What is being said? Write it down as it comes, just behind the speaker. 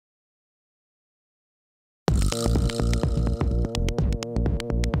A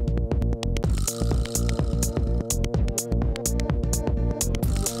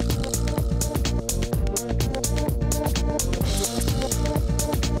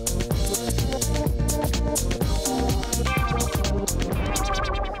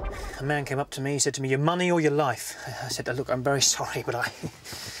man came up to me, he said to me, "Your money or your life?" I said, "Look, I'm very sorry, but I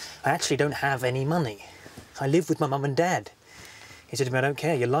actually don't have any money. I live with my mum and dad." He said to me, "I don't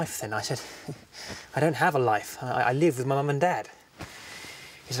care, your life then." I said, "I don't have a life. I live with my mum and dad."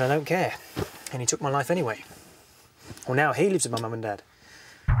 He said, "I don't care." And he took my life anyway. Well, now he lives with my mum and dad.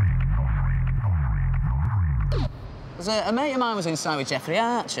 There's a mate of mine was inside with Jeffrey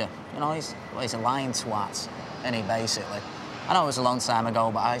Archer. You know, he's a lying twat, isn't he, basically? I know it was a long time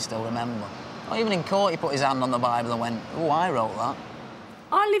ago, but I still remember. Oh, even in court, he put his hand on the Bible and went, "Oh, I wrote that."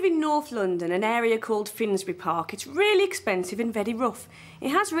 I live in North London, an area called Finsbury Park. It's really expensive and very rough.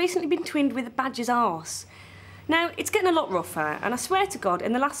 It has recently been twinned with a badger's arse. Now, it's getting a lot rougher, and I swear to God,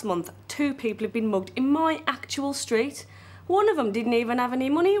 in the last month, 2 people have been mugged in my actual street. One of them didn't even have any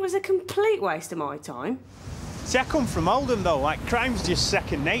money. It was a complete waste of my time. See, I come from Oldham, though. Like, crime's just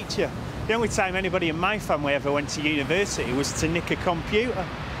second nature. The only time anybody in my family ever went to university was to nick a computer.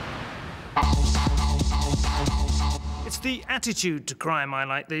 It's the attitude to crime I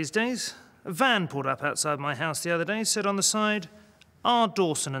like these days. A van pulled up outside my house the other day, said on the side, "R.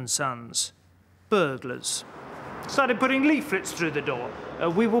 Dawson and Sons, burglars." Started putting leaflets through the door.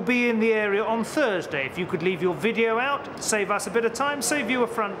 "We will be in the area on Thursday. If you could leave your video out, save us a bit of time, save you a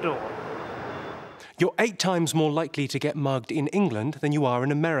front door." You're 8 times more likely to get mugged in England than you are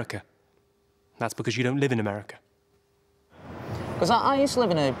in America. That's because you don't live in America. Because I used to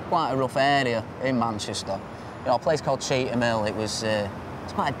live in quite a rough area in Manchester. You know, a place called Cheetham Hill. It's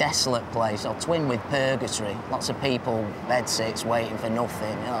quite a desolate place, twinned with purgatory. Lots of people, bedsits, waiting for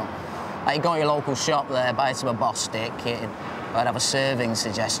nothing, you know. Like, you go to your local shop there, buy some boss stick, I'd have a serving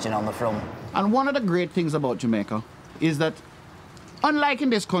suggestion on the front. And one of the great things about Jamaica is that, unlike in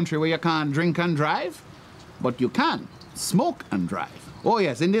this country where you can't drink and drive, but you can smoke and drive. Oh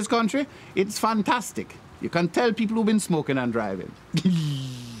yes, in this country, it's fantastic. You can tell people who've been smoking and driving.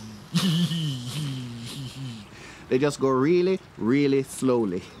 They just go really, really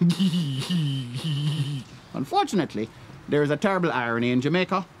slowly. Unfortunately, there is a terrible irony in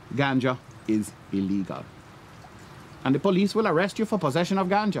Jamaica. Ganja is illegal. And the police will arrest you for possession of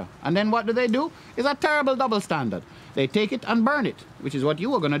ganja. And then what do? It's a terrible double standard. They take it and burn it, which is what you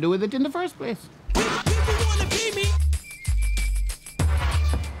were going to do with it in the first place.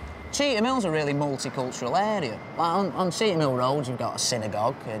 Cheetham Hill's a really multicultural area. Like on Cheetham Hill Road, you've got a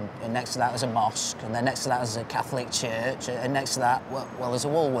synagogue, and next to that is a mosque, and then next to that is a Catholic church, and next to that, well, there's a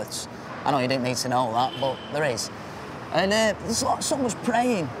Woolworths. I know you didn't need to know that, but there is. And there's so much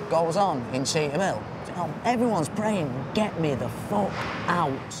praying goes on in Cheetham Hill. You know, everyone's praying, "Get me the fuck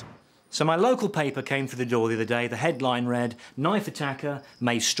out." So my local paper came through the door the other day. The headline read, "Knife attacker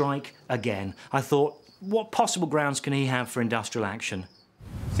may strike again." I thought, what possible grounds can he have for industrial action?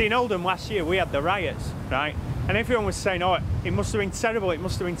 See, in Oldham last year, we had the riots, right? And everyone was saying, "Oh, it must have been terrible, it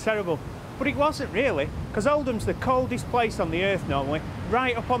must have been terrible." But it wasn't really, because Oldham's the coldest place on the earth normally.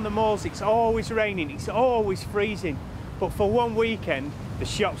 Right up on the moors, it's always raining, it's always freezing. But for one weekend, the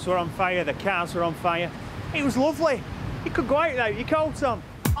shops were on fire, the cars were on fire. It was lovely. You could go out without your coat on.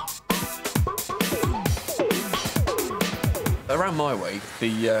 Around my way,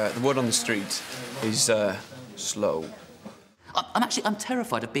 the word on the street is slow. I'm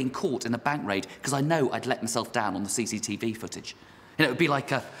terrified of being caught in a bank raid because I know I'd let myself down on the CCTV footage. You know, it would be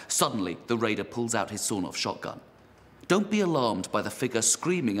like suddenly the raider pulls out his sawn-off shotgun. Don't be alarmed by the figure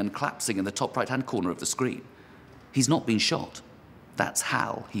screaming and collapsing in the top right-hand corner of the screen. He's not been shot. That's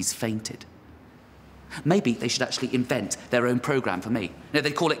Hal. He's fainted. Maybe they should actually invent their own programme for me. You know,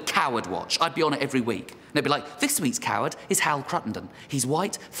 they'd call it Coward Watch. I'd be on it every week. And they'd be like, "This week's coward is Hal Cruttenden. He's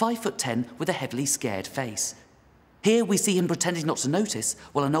white, 5'10", with a heavily scared face. Here we see him pretending not to notice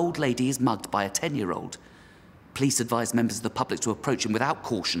while an old lady is mugged by a 10-year-old. Police advise members of the public to approach him without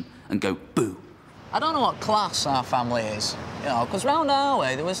caution and go boo." I don't know what class our family is, you know, because round our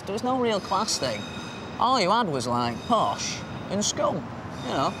way there was no real class thing. All you had was, like, posh and scum,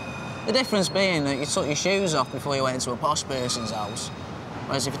 you know. The difference being that you took your shoes off before you went into a posh person's house.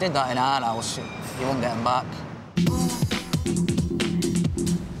 Whereas if you did that in our house, you wouldn't get them back.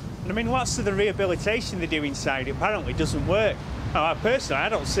 I mean, lots of the rehabilitation they do inside apparently doesn't work. Now, personally, I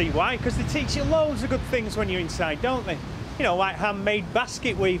don't see why, because they teach you loads of good things when you're inside, don't they? You know, like handmade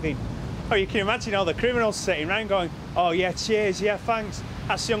basket weaving. Oh, you can imagine all the criminals sitting around going, "Oh, yeah, cheers, yeah, thanks.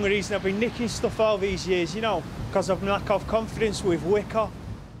 That's the only reason I've been nicking stuff all these years, you know, because of lack of confidence with wicker."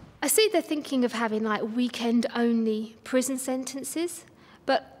 I see they're thinking of having, like, weekend-only prison sentences,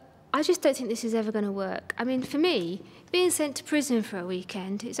 but I just don't think this is ever going to work. I mean, for me, being sent to prison for a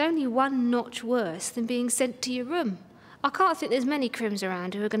weekend is only one notch worse than being sent to your room. I can't think there's many crims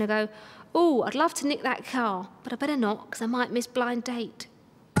around who are going to go, oh, I'd love to nick that car, but I better not, because I might miss blind date.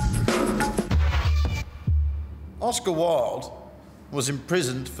 Oscar Wilde was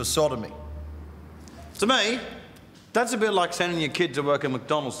imprisoned for sodomy. To me, that's a bit like sending your kid to work at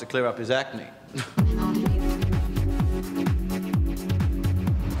McDonald's to clear up his acne.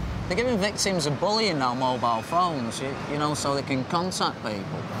 They're giving victims of bullying now mobile phones, you know, so they can contact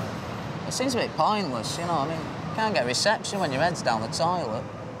people. It seems a bit pointless, you know, I mean, you can't get reception when your head's down the toilet.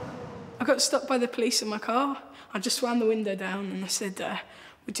 I got stopped by the police in my car. I just wound the window down and I said,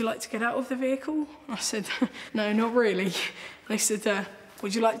 would you like to get out of the vehicle? I said, no, not really. They said,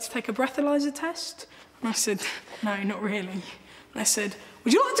 would you like to take a breathalyzer test? And I said, no, not really. And they said,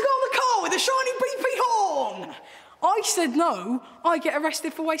 would you like to go on the car with a shiny beepy horn? I said no, I get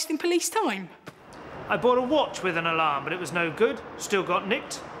arrested for wasting police time. I bought a watch with an alarm, but it was no good. Still got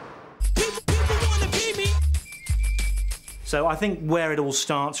nicked. So I think where it all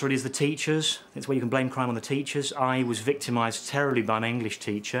starts really is the teachers. It's where you can blame crime on the teachers. I was victimised terribly by my English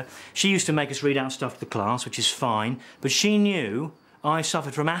teacher. She used to make us read out stuff to the class, which is fine, but she knew I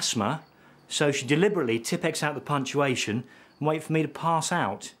suffered from asthma, so she deliberately Tipp-X out the punctuation and wait for me to pass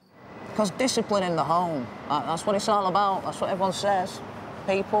out. Because discipline in the home, that's what it's all about. That's what everyone says.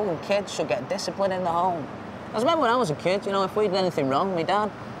 People and kids should get discipline in the home. I remember when I was a kid, you know, if we did anything wrong, my dad,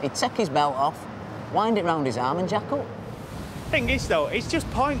 he'd take his belt off, wind it round his arm and jack up. Thing is, though, it's just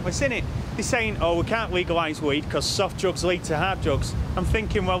pointless, isn't it? They're saying, oh, we can't legalise weed because soft drugs lead to hard drugs. I'm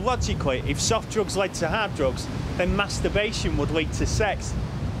thinking, well, logically, if soft drugs led to hard drugs, then masturbation would lead to sex.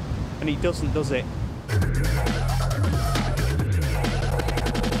 And it doesn't, does it?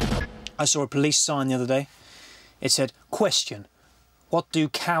 I saw a police sign the other day. It said, question, what do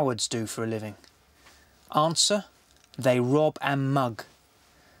cowards do for a living? Answer, they rob and mug.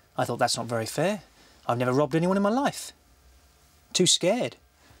 I thought, that's not very fair. I've never robbed anyone in my life. Too scared.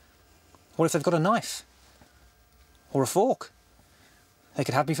 What if they've got a knife? Or a fork? They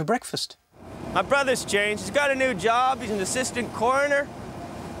could have me for breakfast. My brother's changed. He's got a new job. He's an assistant coroner.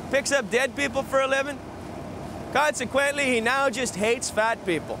 Picks up dead people for a living. Consequently, he now just hates fat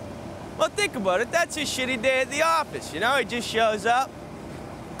people. Well, think about it. That's his shitty day at the office, you know? He just shows up.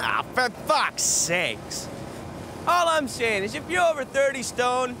 Ah, for fuck's sakes. All I'm saying is if you're over 30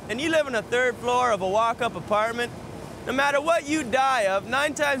 stone and you live on the 3rd floor of a walk-up apartment, no matter what you die of,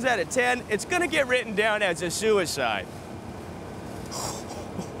 9 times out of 10, it's gonna get written down as a suicide.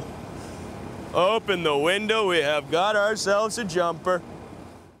 Open the window, we have got ourselves a jumper.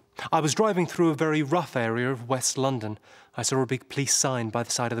 I was driving through a very rough area of West London. I saw a big police sign by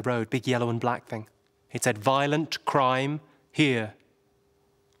the side of the road, big yellow and black thing. It said, violent crime here.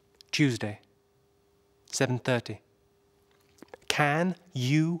 Tuesday, 7:30. Can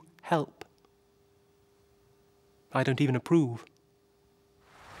you help? I don't even approve.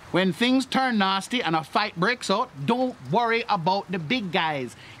 When things turn nasty and a fight breaks out, don't worry about the big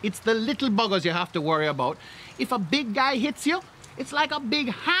guys. It's the little buggers you have to worry about. If a big guy hits you, it's like a big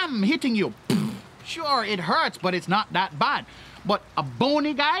ham hitting you. Sure, it hurts, but it's not that bad. But a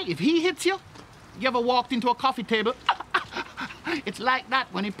bony guy, if he hits you, you ever walked into a coffee table? It's like that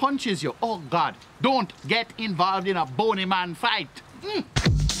when he punches you. Oh, God, don't get involved in a bony man fight.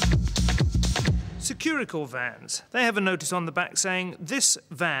 Securical vans. They have a notice on the back saying, this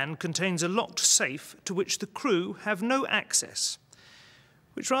van contains a locked safe to which the crew have no access.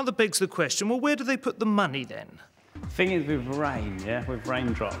 Which rather begs the question, well, where do they put the money then? The thing is with rain, yeah, with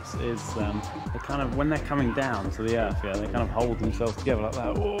raindrops, is they kind of, when they're coming down to the earth, yeah, they kind of hold themselves together like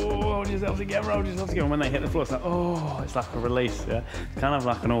that. Oh, hold yourself together, hold yourself together. And when they hit the floor, it's like, oh, it's like a release, yeah. Kind of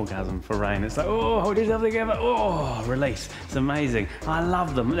like an orgasm for rain. It's like, oh, hold yourself together, oh, release. It's amazing. I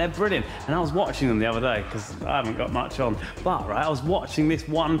love them. They're brilliant. And I was watching them the other day because I haven't got much on. But right, I was watching this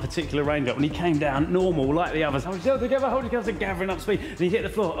one particular raindrop, and he came down normal like the others. Hold yourself together, gathering up speed. And he hit the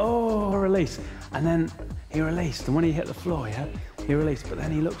floor. Oh, release. And then he released, and when he hit the floor, yeah, he released, but then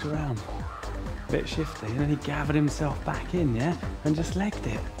he looked around, a bit shifty, and then he gathered himself back in, yeah, and just legged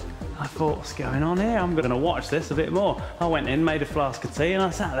it. I thought, what's going on here? I'm going to watch this a bit more. I went in, made a flask of tea, and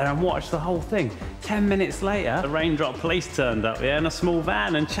I sat there and watched the whole thing. 10 minutes later, the Raindrop police turned up, yeah, in a small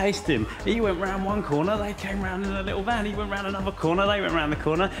van and chased him. He went round one corner, they came round in a little van. He went round another corner, they went round the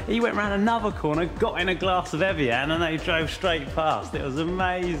corner. He went round another corner, got in a glass of Evian, and they drove straight past. It was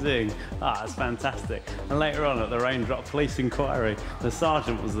amazing. Ah, it's fantastic. And later on at the Raindrop police inquiry, the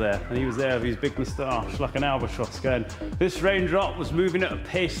sergeant was there, and he was there with his big moustache, like an albatross, going, "This Raindrop was moving at a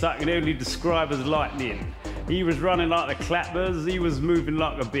pace that I can only describe as lightning. He was running like the clappers, he was moving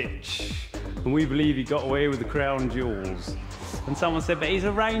like a bitch. And we believe he got away with the crown jewels." And someone said, "But he's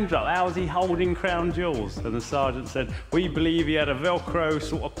a Raindrop, how is he holding crown jewels?" And the sergeant said, "We believe he had a Velcro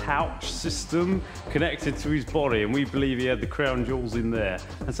sort of pouch system connected to his body, and we believe he had the crown jewels in there."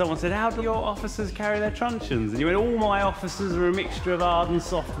 And someone said, "How do your officers carry their truncheons?" And he went, "All my officers are a mixture of hard and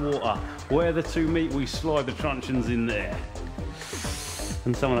soft water. Where the two meet, we slide the truncheons in there."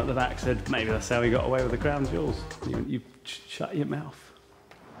 And someone at the back said, "Maybe that's how he got away with the crown jewels." And he went, "You shut your mouth."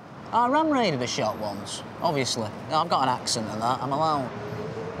 I ram raided a shop once, obviously. I've got an accent and that, I'm allowed.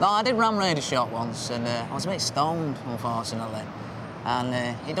 No, I did ram raid a shop once, and I was a bit stoned, unfortunately. And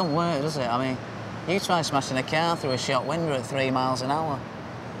it don't work, does it? I mean, you try smashing a car through a shop window at 3 miles an hour.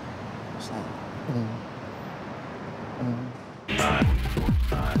 It's like,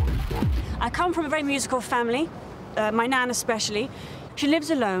 I come from a very musical family, my nan especially. She lives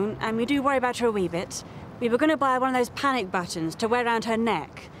alone, and we do worry about her a wee bit. We were going to buy one of those panic buttons to wear around her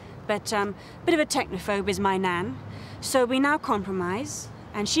neck, but bit of a technophobe is my nan, so we now compromise,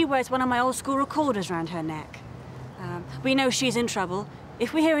 and she wears one of my old school recorders around her neck. We know she's in trouble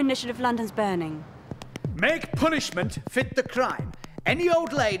if we hear Initiative London's burning. Make punishment fit the crime. Any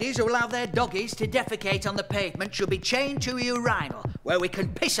old ladies who allow their doggies to defecate on the pavement should be chained to a urinal where we can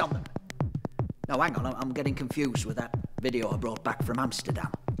piss on them. No, hang on, I'm getting confused with that video I brought back from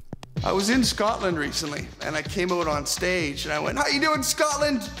Amsterdam. I was in Scotland recently, and I came out on stage, and I went, "How you doing,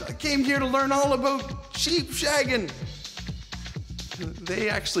 Scotland? I came here to learn all about sheep shagging." They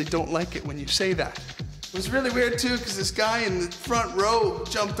actually don't like it when you say that. It was really weird, too, because this guy in the front row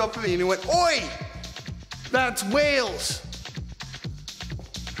jumped up at me, and he went, "Oi! That's Wales!"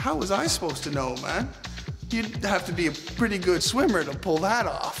 How was I supposed to know, man? You'd have to be a pretty good swimmer to pull that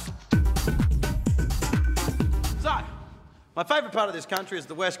off. So, my favourite part of this country is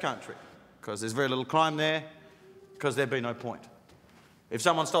the West Country, because there's very little crime there, because there'd be no point. If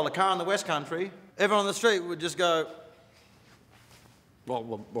someone stole a car in the West Country, everyone on the street would just go,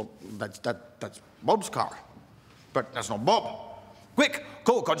 well, that's Bob's car. But that's not Bob. Quick,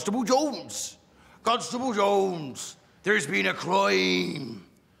 call Constable Jones. Constable Jones, there's been a crime.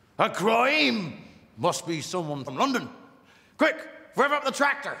 A crime? Must be someone from London. Quick, rev up the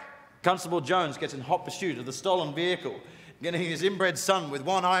tractor. Constable Jones gets in hot pursuit of the stolen vehicle, getting his inbred son with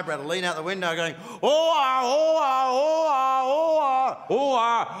one eyebrow to lean out the window going, "Oh-ah, oh-ah, oh-ah, oh-ah,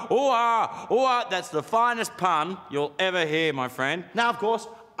 oh-ah, oh-ah, oh-ah." That's the finest pun you'll ever hear, my friend. Now, of course,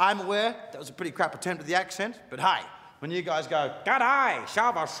 I'm aware that was a pretty crap attempt at the accent, but hey, when you guys go, "G'day,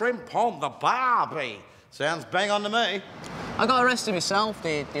 shove a shrimp on the barbie," sounds bang on to me. I got arrested myself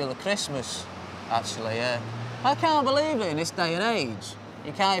the other Christmas, actually, yeah. I can't believe it in this day and age.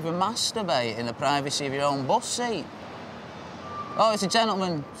 You can't even masturbate in the privacy of your own bus seat. Oh, it's a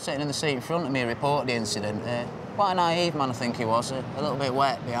gentleman sitting in the seat in front of me who reported the incident. Quite a naive man, I think he was, a little bit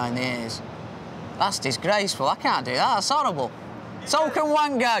wet behind the ears. That's disgraceful. I can't do that. That's horrible. So can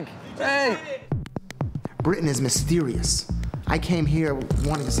one gag. Hey. Britain is mysterious. I came here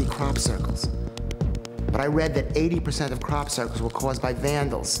wanting to see crop circles. But I read that 80% of crop circles were caused by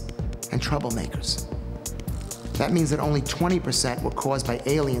vandals and troublemakers. That means that only 20% were caused by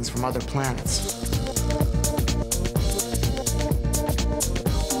aliens from other planets.